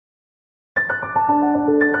Halo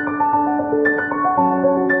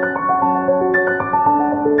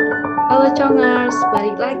Congers,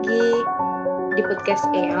 balik lagi di podcast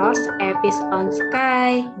EEPIS on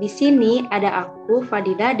Sky. Di sini ada aku,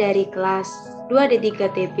 Fadila dari kelas 2D3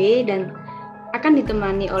 TB dan akan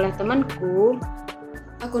ditemani oleh temanku.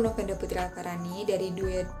 Aku Novenda Putri Alkarani dari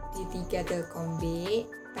 2D3 Telkom B,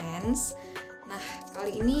 PENS. Nah,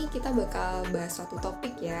 kali ini kita bakal bahas suatu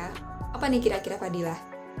topik ya. Apa nih kira-kira Fadila?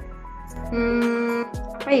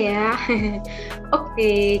 Apa ya?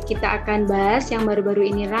 Oke, kita akan bahas yang baru-baru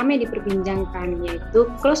ini ramai diperbincangkan,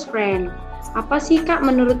 yaitu close friend. Apa sih Kak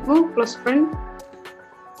menurutmu close friend?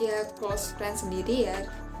 Ya, close friend sendiri ya,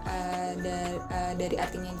 dari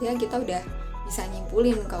artinya aja kita udah bisa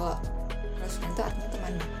nyimpulin kalau close friend itu artinya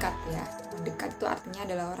teman dekat ya. Teman dekat itu artinya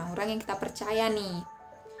adalah orang-orang yang kita percaya nih.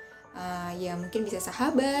 Ya mungkin bisa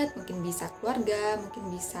sahabat, mungkin bisa keluarga,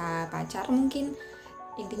 mungkin bisa pacar, mungkin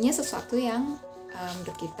intinya sesuatu yang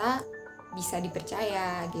menurut kita bisa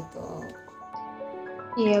dipercaya gitu.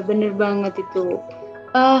 Iya, bener banget itu.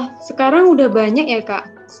 Sekarang udah banyak ya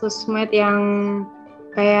Kak sosmed yang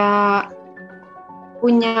kayak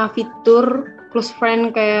punya fitur close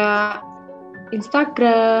friend kayak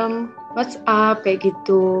Instagram, WhatsApp kayak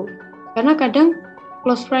gitu. Karena kadang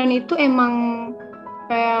close friend itu emang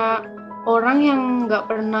kayak orang yang nggak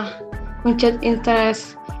pernah menchat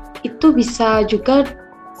interest itu bisa juga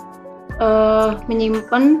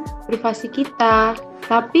menyimpan privasi kita.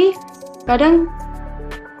 Tapi kadang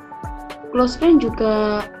close friend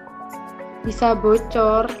juga bisa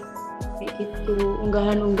bocor kayak gitu.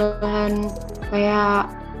 Unggahan-unggahan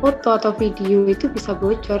kayak foto atau video itu bisa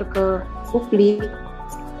bocor ke publik.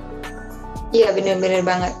 Iya, benar-benar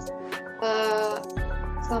banget.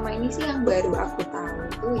 Selama ini sih yang baru aku tahu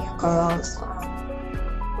tuh ya kalau soal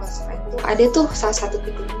close friend tuh ada tuh salah satu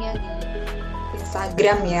fiturnya di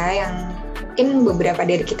Instagram ya yang mungkin beberapa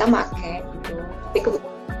dari kita make gitu. Tapi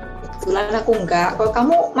kebetulan aku enggak. Kalau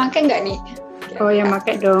kamu make enggak nih? Oh ya,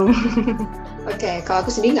 make dong. Oke, kalau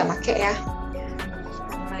aku sendiri nggak make ya.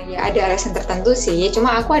 Karena ya ada alasan tertentu sih.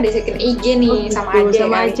 Cuma aku ada second IG nih, sama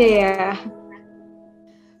aja ya.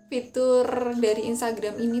 Fitur dari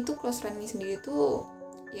Instagram ini tuh close friend ini sendiri tuh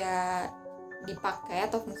ya dipakai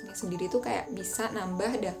atau fungsinya sendiri tuh kayak bisa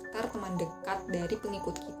nambah daftar teman dekat dari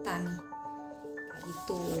pengikut kita nih. Kayak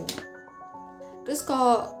gitu. Terus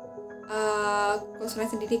kalau close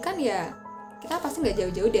friend sendiri kan ya kita pasti nggak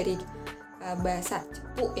jauh-jauh dari bahasa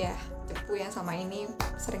cepu ya. Cepu yang sama ini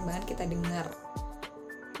sering banget kita dengar.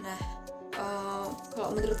 Nah,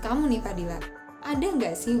 kalau menurut kamu nih Fadila, ada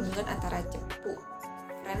nggak sih hubungan antara cepu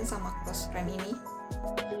friend sama close friend ini?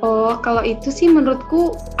 Oh, kalau itu sih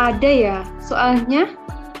menurutku ada ya. Soalnya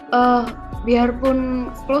biarpun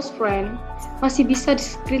close friend masih bisa di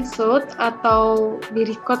screenshot atau di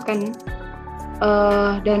record kan.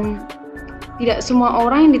 Dan tidak semua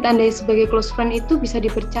orang yang ditandai sebagai close friend itu bisa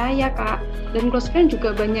dipercaya Kak. Dan close friend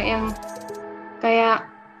juga banyak yang kayak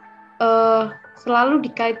selalu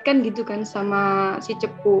dikaitkan gitu kan sama si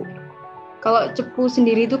cepu. Kalau cepu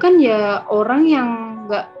sendiri itu kan ya orang yang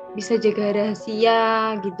nggak bisa jaga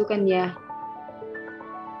rahasia gitu kan ya.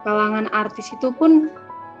 Kalangan artis itu pun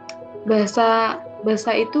bahasa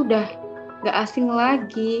itu udah nggak asing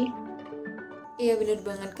lagi. Iya benar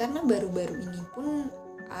banget, karena baru-baru ini pun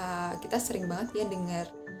kita sering banget ya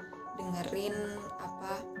dengerin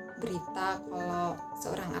berita kalau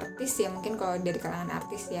seorang artis ya, mungkin kalau dari kalangan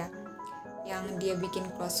artis ya, yang dia bikin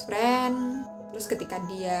close friend, terus ketika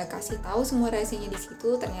dia kasih tahu semua rahasianya di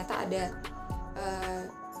situ, ternyata ada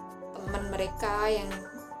teman mereka yang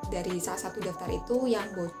dari salah satu daftar itu yang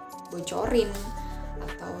bocorin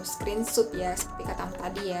atau screenshot ya seperti katamu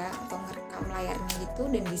tadi ya, atau ngerekam layarnya gitu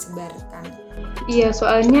dan disebarkan. Iya,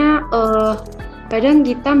 soalnya kadang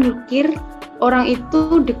kita mikir orang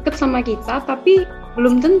itu deket sama kita, tapi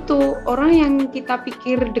belum tentu orang yang kita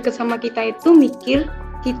pikir deket sama kita itu mikir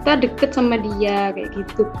kita deket sama dia kayak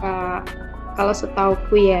gitu Kak. Kalau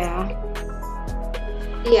setauku ya.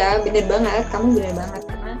 Iya, bener banget, kamu bener banget,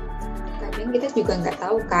 karena kadang kita juga nggak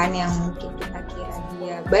tahu kan yang mungkin kita kira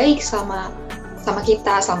dia baik sama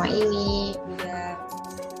kita selama ini, dia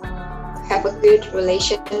have a good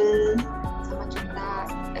relation sama kita,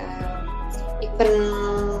 even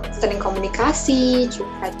sering komunikasi,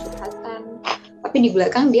 curhat-curhatan, tapi di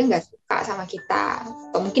belakang dia nggak suka sama kita,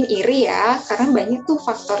 atau mungkin iri ya, karena banyak tuh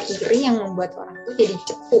faktor iri yang membuat orang tuh jadi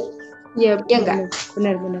cepu. Iya,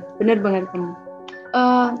 benar banget kamu.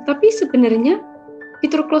 Tapi sebenarnya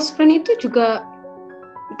fitur close friend itu juga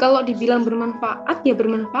kalau dibilang bermanfaat ya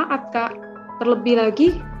bermanfaat Kak. Terlebih lagi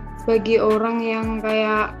bagi orang yang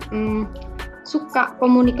kayak suka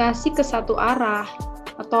komunikasi ke satu arah.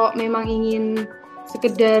 atau memang ingin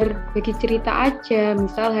sekedar bagi cerita aja,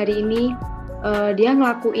 misal hari ini dia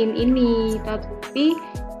ngelakuin ini tapi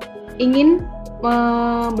ingin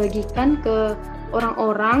membagikan ke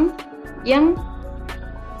orang-orang yang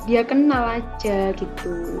dia kenal aja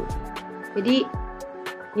gitu. Jadi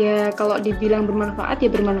ya kalau dibilang bermanfaat ya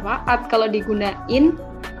bermanfaat kalau digunain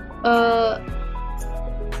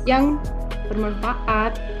yang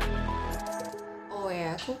bermanfaat. Oh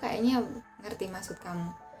ya, aku kayaknya ngerti maksud kamu.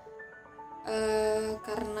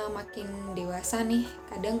 Karena makin dewasa nih,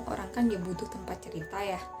 kadang orang kan dia butuh tempat cerita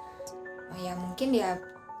ya. Ya mungkin ya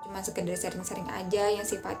cuma sekedar sharing-sharing aja yang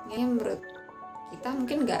sifatnya menurut kita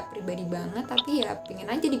mungkin nggak pribadi banget, tapi ya pengen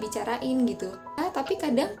aja dibicarain gitu. Tapi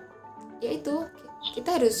kadang ya itu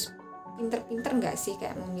kita harus pinter-pinter nggak sih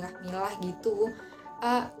kayak memilah-milah gitu.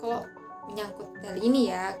 Kalau menyangkut hal ini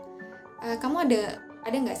ya, kamu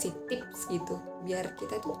ada nggak sih tips gitu biar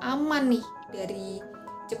kita tuh aman nih dari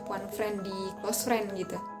cepuan friend di close friend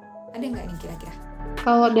gitu? Ada nggak nih kira-kira?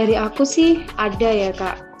 Kalau dari aku sih ada ya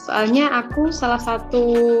Kak, soalnya aku salah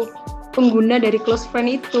satu pengguna dari close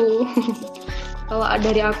friend itu. Kalau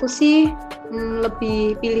dari aku sih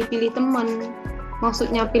lebih pilih-pilih teman.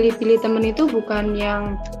 Maksudnya pilih-pilih teman itu bukan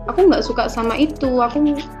yang aku nggak suka sama itu,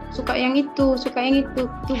 aku suka yang itu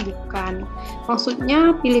bukan.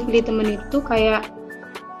 Maksudnya pilih-pilih teman itu kayak,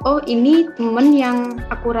 oh ini teman yang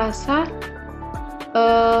aku rasa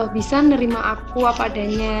bisa nerima aku apa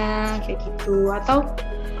adanya kayak gitu, atau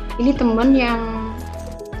ini teman yang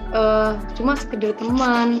cuma sekedar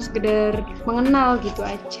teman, sekedar mengenal gitu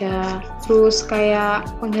aja. Terus kayak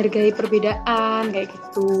menghargai perbedaan kayak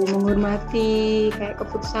gitu, menghormati kayak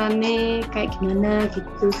keputusannya kayak gimana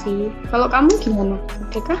gitu sih. Kalau kamu gimana?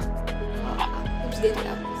 Oke kah? Tips dari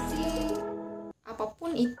aku sih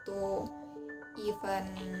apapun itu, even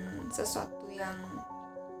sesuatu yang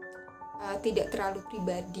tidak terlalu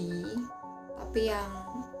pribadi tapi yang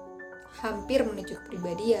hampir menuju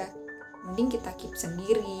pribadi ya mending kita keep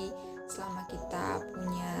sendiri selama kita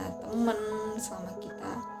punya temen, selama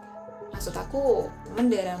kita, maksud aku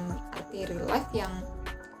temen dalam arti real life yang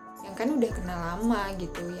kan udah kenal lama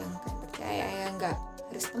gitu, yang kan percaya ya, nggak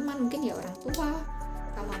harus teman, mungkin ya orang tua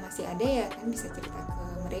sama masih ada ya kan bisa cerita ke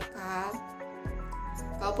mereka.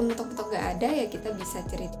 Kalaupun mentok-mentok nggak ada ya kita bisa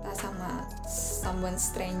cerita sama someone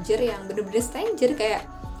stranger yang bener-bener stranger, kayak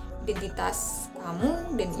identitas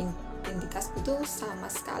kamu dan identitasku itu sama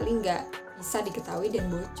sekali nggak bisa diketahui dan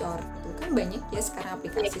bocor. Itu kan banyak ya sekarang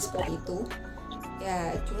aplikasi seperti itu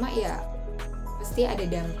ya, cuma ya pasti ada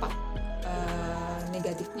dampak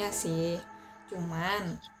negatifnya sih.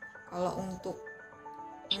 Cuman kalau untuk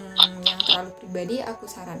yang terlalu pribadi aku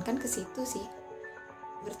sarankan ke situ sih.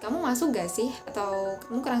 Menurut kamu masuk gak sih? Atau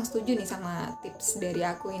kamu kurang setuju nih sama tips dari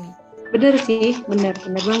aku ini? Bener sih, bener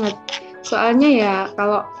banget. Soalnya ya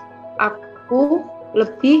kalau aku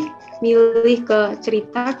lebih milih ke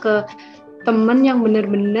cerita ke temen yang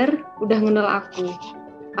bener-bener udah kenal aku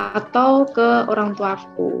atau ke orang tua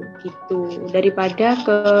aku gitu, daripada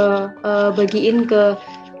ke bagiin ke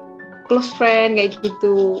close friend kayak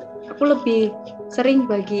gitu. Aku lebih sering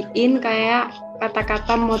bagiin kayak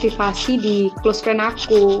kata-kata motivasi di close friend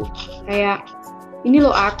aku, kayak ini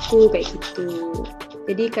loh aku kayak gitu.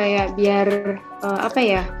 Jadi kayak biar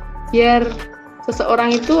biar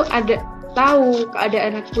seseorang itu ada tahu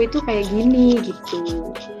keadaan aku itu kayak gini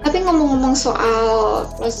gitu. Tapi ngomong-ngomong soal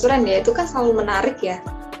close friend ya, itu kan selalu menarik ya.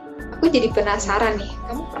 Aku jadi penasaran nih,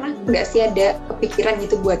 kamu pernah nggak sih ada kepikiran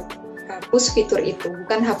gitu buat hapus fitur itu?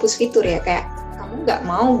 Bukan hapus fitur ya, kayak kamu nggak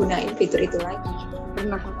mau gunain fitur itu lagi.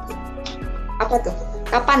 Pernah. Apa tuh?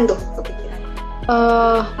 Kapan tuh kepikiran?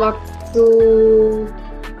 Waktu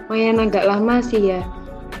lumayan agak lama sih ya.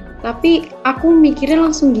 Tapi aku mikirnya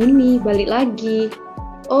langsung gini, balik lagi.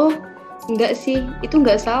 Oh, enggak sih, itu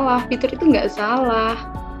enggak salah. Fitur itu enggak salah.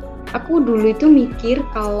 Aku dulu itu mikir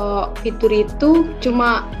kalau fitur itu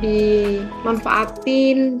cuma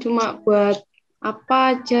dimanfaatin, cuma buat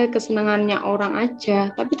apa aja, kesenangannya orang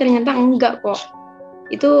aja. Tapi ternyata enggak kok.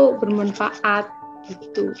 Itu bermanfaat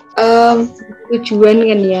gitu. Tujuan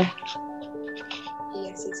kan ya.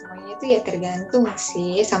 Iya sih, semuanya itu ya tergantung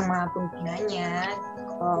sih sama penggunanya.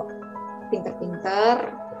 Kalau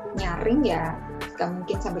pinter-pinter nyaring ya gak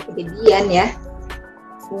mungkin sampai kejadian ya.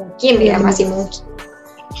 Mungkin ya, masih mungkin.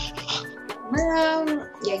 Karena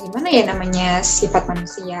ya gimana ya, namanya sifat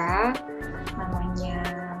manusia, namanya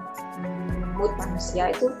mood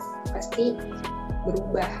manusia itu pasti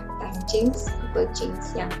berubah. Time change, people change.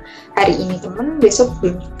 Yang hari ini temen, besok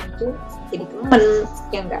belum tentu jadi temen,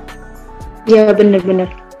 ya enggak? Ya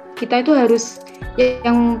benar-benar. Kita itu harus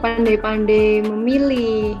yang pandai-pandai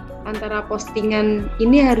memilih antara postingan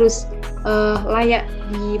ini harus layak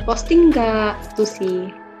diposting nggak, itu sih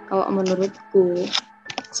kalau menurutku.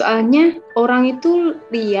 Soalnya orang itu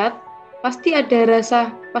lihat pasti ada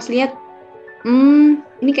rasa pas lihat,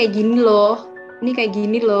 ini kayak gini loh,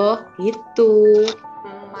 gitu.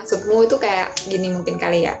 Maksudmu itu kayak gini mungkin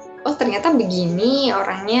kali ya, oh ternyata begini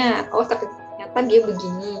orangnya, oh ternyata dia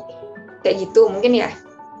begini, kayak gitu mungkin ya?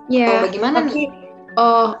 Ya, atau bagaimana tapi nih?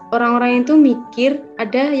 orang-orang itu mikir,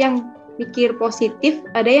 ada yang mikir positif,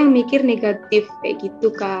 ada yang mikir negatif, kayak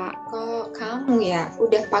gitu Kak. Kalau kamu ya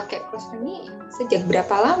udah pakai close friend ini sejak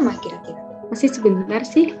berapa lama kira-kira? Masih sebentar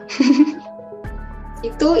sih.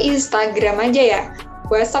 Itu Instagram aja ya?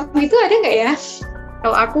 WhatsApp itu ada nggak ya?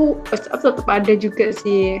 Kalau aku WhatsApp tetap ada juga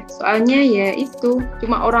sih. Soalnya ya itu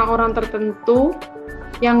cuma orang-orang tertentu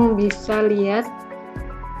yang bisa lihat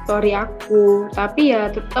story aku. Tapi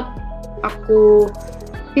ya tetap aku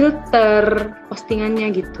filter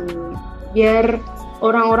postingannya gitu. Biar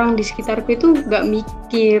orang-orang di sekitarku itu nggak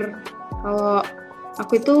mikir kalau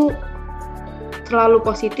aku itu selalu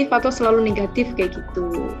positif atau selalu negatif kayak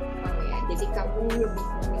gitu. Oh ya, jadi kamu lebih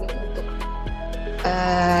memilih untuk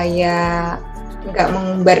ya nggak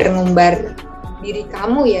mengumbar diri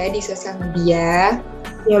kamu ya di sosial media.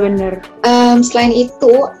 Ya benar. Selain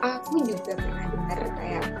itu, aku juga pernah dengar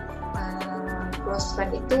kayak close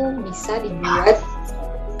friend itu bisa dibuat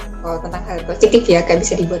tentang hal positif ya, kayak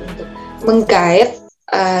bisa dibuat untuk menggait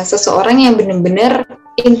seseorang yang benar-benar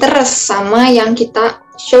interest sama yang kita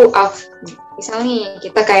show off. Misalnya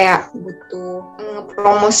kita kayak butuh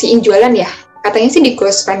ngepromosiin jualan ya, katanya sih di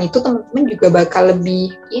close friend itu teman-teman juga bakal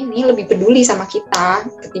lebih peduli sama kita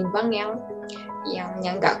ketimbang yang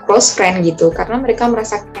nggak close friend gitu, karena mereka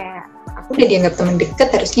merasa kayak aku udah dianggap teman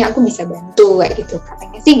dekat, harusnya aku bisa bantu kayak gitu,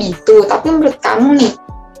 katanya sih gitu. Tapi menurut kamu nih,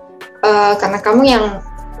 karena kamu yang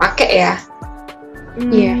pakai ya,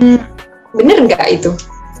 bener nggak itu?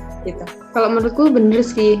 Gitu. Kalau menurutku bener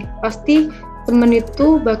sih, pasti temen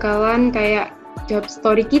itu bakalan kayak jawab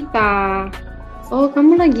story kita. Oh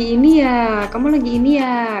kamu lagi ini ya,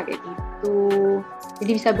 kayak gitu.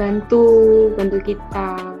 Jadi bisa bantu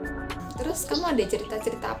kita. Terus kamu ada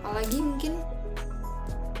cerita-cerita apa lagi mungkin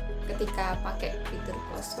ketika pakai fitur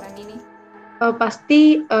close friend ini?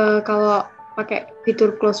 Pasti kalau pakai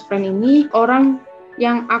fitur close friend ini, orang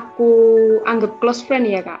yang aku anggap close friend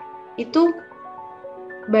ya Kak, itu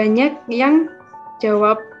banyak yang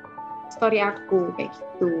jawab story aku kayak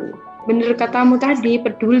gitu. Bener katamu tadi,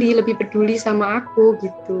 lebih peduli sama aku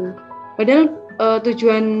gitu. Padahal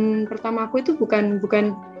tujuan pertama aku itu bukan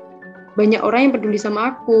banyak orang yang peduli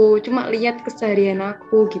sama aku, cuma lihat keseharian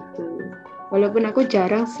aku gitu. Walaupun aku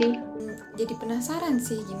jarang sih. Jadi penasaran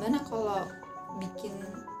sih gimana kalau bikin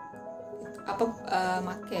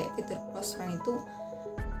make fitur close friend itu,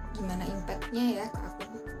 gimana impactnya ya ke aku.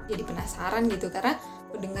 Jadi penasaran gitu, karena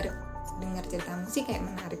aku dengar ceritamu sih kayak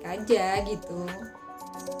menarik aja gitu.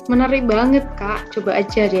 Menarik banget Kak, coba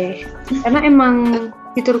aja deh. Karena emang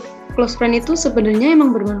fitur close friend itu sebenarnya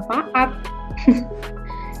emang bermanfaat.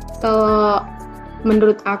 Kalau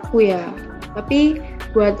menurut aku ya. Tapi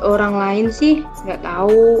buat orang lain sih nggak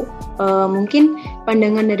tahu. Mungkin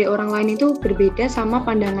pandangan dari orang lain itu berbeda sama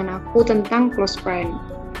pandangan aku tentang close friend.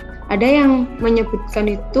 Ada yang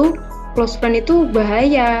menyebutkan itu close friend itu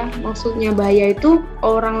bahaya. Maksudnya bahaya itu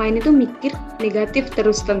orang lain itu mikir negatif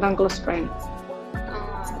terus tentang close friend.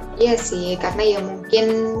 Iya sih, karena ya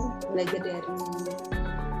mungkin belajar dari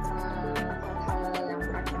hal-hal yang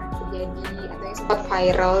pernah terjadi atau yang sempat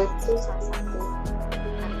viral itu salah satu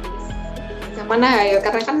artis yang mana ya,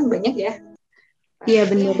 karena kan banyak ya. Iya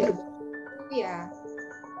benar. Iya,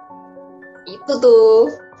 itu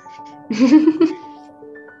tuh.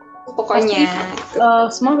 Pokoknya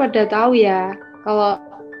semua pada tahu ya kalau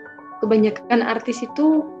kebanyakan artis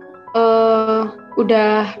itu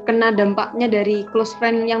udah kena dampaknya dari close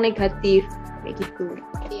friend yang negatif kayak gitu.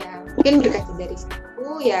 Iya, mungkin berkaca dari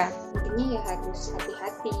situ ya, intinya ya harus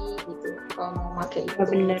hati-hati gitu kalau mau pakai itu.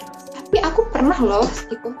 Bener. Tapi aku pernah loh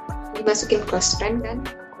gitu dimasukin close friend kan,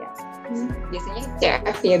 ya. Biasanya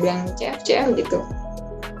CF ya, bilang CF gitu.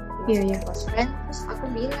 Iya. Close friend, terus aku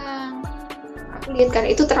bilang, aku lihat kan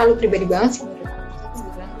itu terlalu pribadi banget sih menurut aku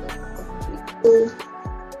bilang itu.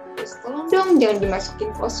 Terus tolong dong jangan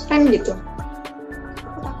dimasukin close friend gitu.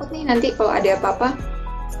 Aku takut nih nanti kalau ada apa-apa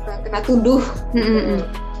kena tuduh.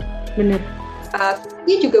 Bener.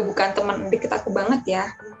 Dia juga bukan teman deket aku banget ya.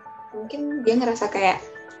 Mungkin dia ngerasa kayak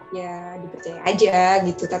ya dipercaya aja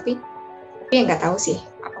gitu. Tapi ya nggak tahu sih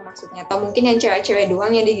apa maksudnya. Atau mungkin yang cewek-cewek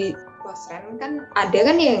doang yang di close friend kan ada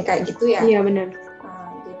kan yang kayak gitu ya. Iya bener.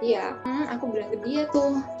 Jadi ya aku bilang ke dia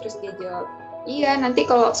tuh, terus dia jawab, Iya, nanti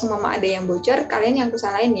kalau semua ada yang bocor, kalian yang aku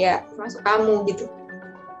salahin ya, termasuk kamu gitu.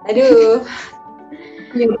 Aduh,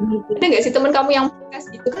 Iya, ada nggak sih teman kamu yang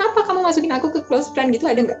protes gitu? Kenapa kamu masukin aku ke close friend gitu?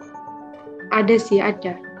 Ada nggak? ada sih,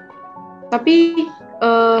 ada. Tapi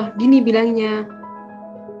gini bilangnya,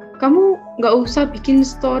 kamu nggak usah bikin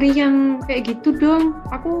story yang kayak gitu dong.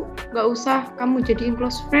 Aku nggak usah kamu jadiin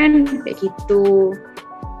close friend kayak gitu.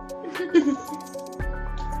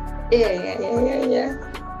 Iya.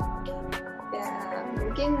 Ya,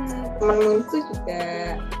 mungkin temenmu itu juga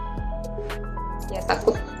ya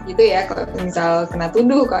takut gitu ya kalau misal kena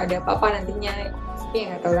tuduh kalau ada apa-apa nantinya. Tapi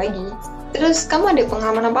nggak tahu lagi. Terus kamu ada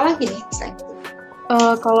pengalaman apa lagi nih selain itu?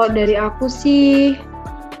 Kalau dari aku sih,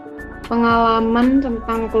 pengalaman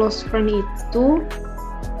tentang close friend itu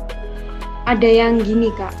ada yang gini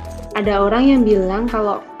Kak. Ada orang yang bilang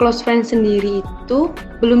kalau close friend sendiri itu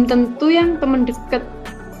belum tentu yang teman dekat.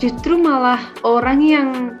 Justru malah orang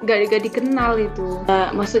yang nggak dikenal itu.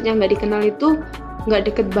 Maksudnya nggak dikenal itu nggak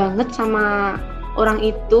deket banget sama orang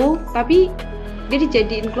itu, tapi dia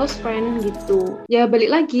dijadiin close friend gitu. Ya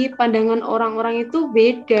balik lagi, pandangan orang-orang itu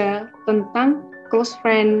beda tentang close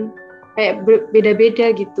friend. Kayak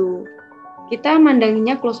beda-beda gitu. Kita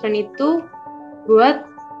mandanginya close friend itu buat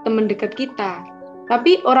teman dekat kita.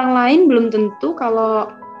 Tapi orang lain belum tentu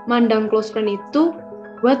kalau mandang close friend itu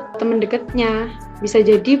buat teman dekatnya. Bisa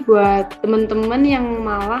jadi buat teman-teman yang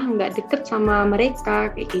malah nggak deket sama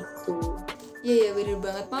mereka kayak gitu. Iya bener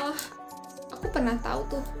banget, malah aku pernah tahu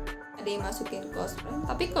tuh ada yang masukin close friend,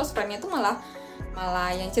 tapi close friendnya tuh malah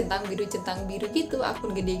yang centang biru gitu,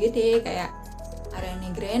 akun gede-gede kayak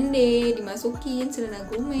Ariana Grande dimasukin, Selena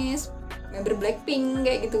Gomez, member Blackpink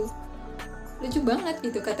kayak gitu. Lucu banget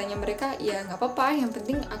gitu, katanya mereka ya nggak apa-apa, yang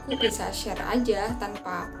penting aku bisa share aja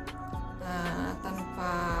tanpa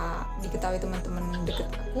diketahui teman-teman deket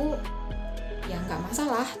aku, ya nggak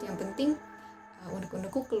masalah, yang penting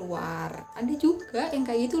unek-unekku keluar. Ada juga yang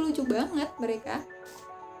kayak gitu, lucu banget mereka.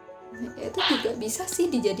 Nah, itu juga bisa sih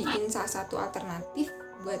dijadiin salah satu alternatif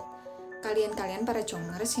buat kalian para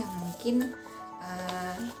congers yang mungkin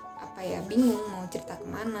bingung mau cerita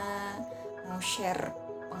kemana, mau share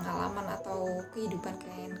pengalaman atau kehidupan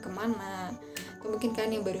kalian kemana, atau mungkin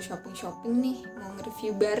kalian yang baru shopping nih, mau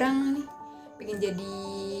nge-review barang nih, pengen jadi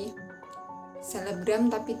selebgram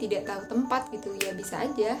tapi tidak tahu tempat gitu, ya bisa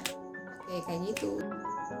aja kayak gitu.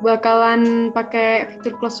 Bakalan pakai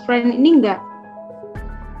fitur close friend ini enggak?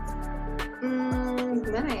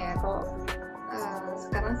 Gimana ya, kalau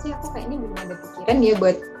sekarang sih aku kayaknya belum ada pikiran ya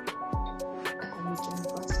buat bikin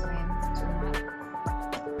close friend, cuma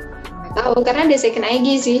nggak tahu karena ada second IG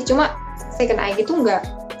sih, cuma second IG tuh nggak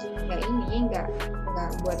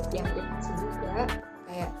buat yang privasi juga,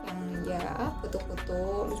 kayak yang ya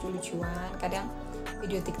foto-foto lucu-lucuan, kadang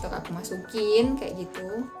video TikTok aku masukin kayak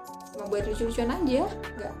gitu, cuma buat lucu-lucuan aja,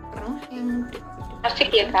 nggak pernah yang privasi.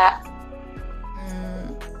 Asik ya Kak?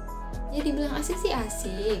 Ya dibilang asik sih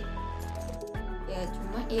asik ya,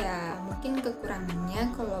 cuma ya mungkin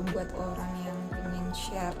kekurangannya kalau buat orang yang pengen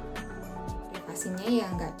share privasinya ya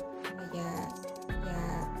nggak ya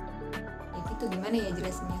gitu, gimana ya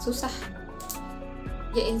jelasinnya, susah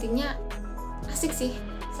ya. Intinya asik sih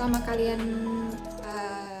selama kalian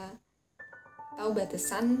tahu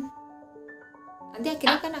batasan, nanti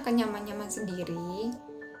akhirnya kan akan nyaman-nyaman sendiri.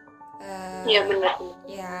 Iya benar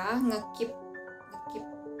ya, nge-keep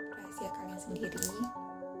rahasia kalian sendiri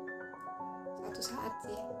suatu saat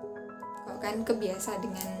sih, kalau kalian kebiasa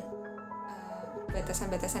dengan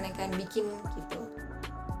batasan-batasan yang kalian bikin gitu.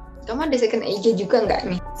 Kamu ada second IG juga nggak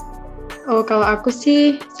nih? Oh, kalau aku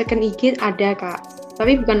sih second IG ada Kak,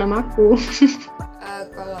 tapi bukan nama aku.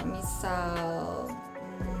 Kalau misal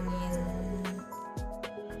ngomongin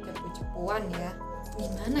cepu-cepuan ya,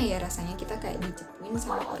 gimana ya rasanya kita kayak dicepuin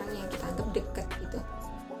sama orang yang kita anggap deket gitu.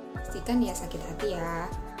 Pasti kan ya sakit hati ya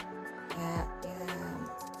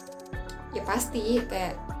pasti,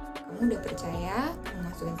 kayak kamu udah percaya, kamu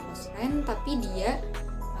masukin close friend, tapi dia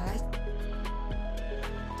malah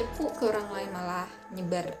cepu ke orang lain, malah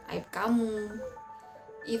nyebar aib kamu,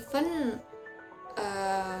 even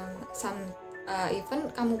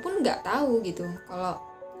kamu pun nggak tahu gitu, kalau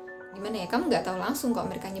gimana ya, kamu nggak tahu langsung kok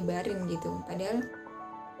mereka nyebarin gitu, padahal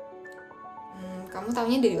kamu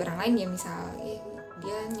taunya dari orang lain ya, misal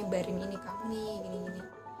dia nyebarin ini kamu nih gini-gini,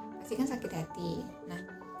 pasti kan sakit hati. Nah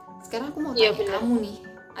sekarang aku mau tanya kamu nih,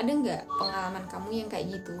 ada nggak pengalaman kamu yang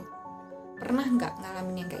kayak gitu? Pernah nggak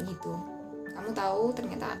ngalamin yang kayak gitu? Kamu tahu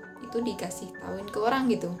ternyata itu dikasih tauin ke orang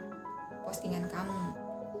gitu, postingan kamu,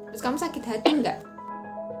 terus kamu sakit hati nggak?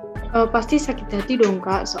 Pasti sakit hati dong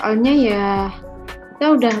Kak, soalnya ya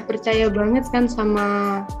kita udah percaya banget kan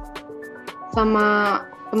sama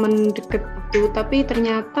teman deket itu, tapi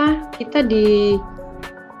ternyata kita dicepuin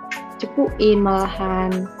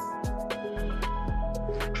malahan.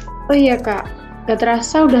 Oh iya Kak, gak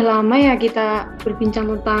terasa udah lama ya kita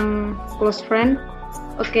berbincang tentang close friend.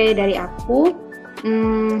 Oke, dari aku,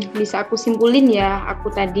 bisa aku simpulin ya,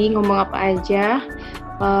 aku tadi ngomong apa aja,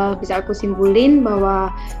 bisa aku simpulin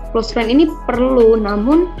bahwa close friend ini perlu,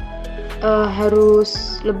 namun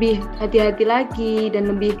harus lebih hati-hati lagi dan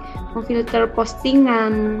lebih memfilter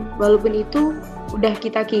postingan, walaupun itu udah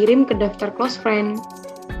kita kirim ke daftar close friend.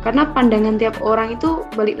 Karena pandangan tiap orang itu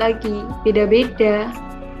balik lagi, beda-beda.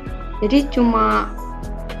 Jadi cuma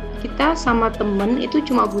kita sama temen itu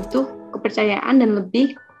cuma butuh kepercayaan dan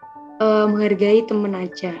lebih menghargai temen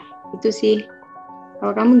aja. Itu sih.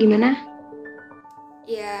 Kalau kamu gimana?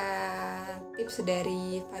 Ya, tips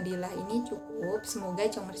dari Fadilah ini cukup. Semoga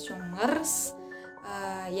congers-congers,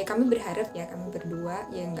 ya kami berharap ya kami berdua,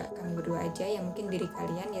 ya nggak kami berdua aja, ya mungkin diri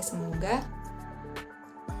kalian ya semoga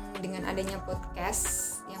dengan adanya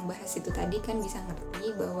podcast yang bahas itu tadi kan bisa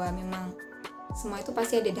ngerti bahwa memang semua itu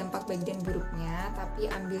pasti ada dampak baik dan buruknya, tapi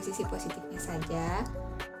ambil sisi positifnya saja,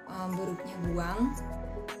 buruknya buang.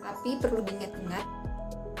 Tapi perlu diingat-ingat,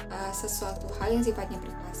 sesuatu hal yang sifatnya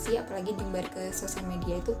privasi, apalagi diumbar ke sosial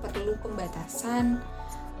media itu perlu pembatasan,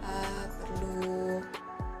 perlu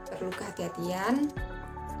kehati-hatian.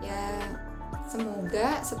 Ya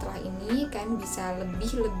semoga setelah ini kan bisa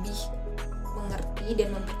lebih mengerti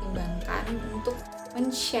dan mempertimbangkan untuk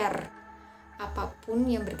men-share apapun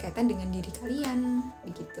yang berkaitan dengan diri kalian,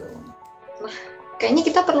 begitu. Nah, kayaknya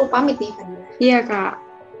kita perlu pamit nih, Fadila. Iya, Kak.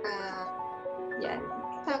 Ya,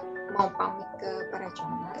 kita mau pamit ke para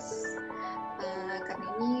congers. Karena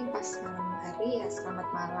ini pas malam hari ya, selamat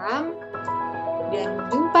malam. Dan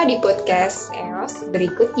jumpa di podcast EOS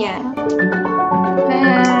berikutnya.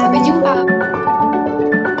 Bye. Sampai jumpa.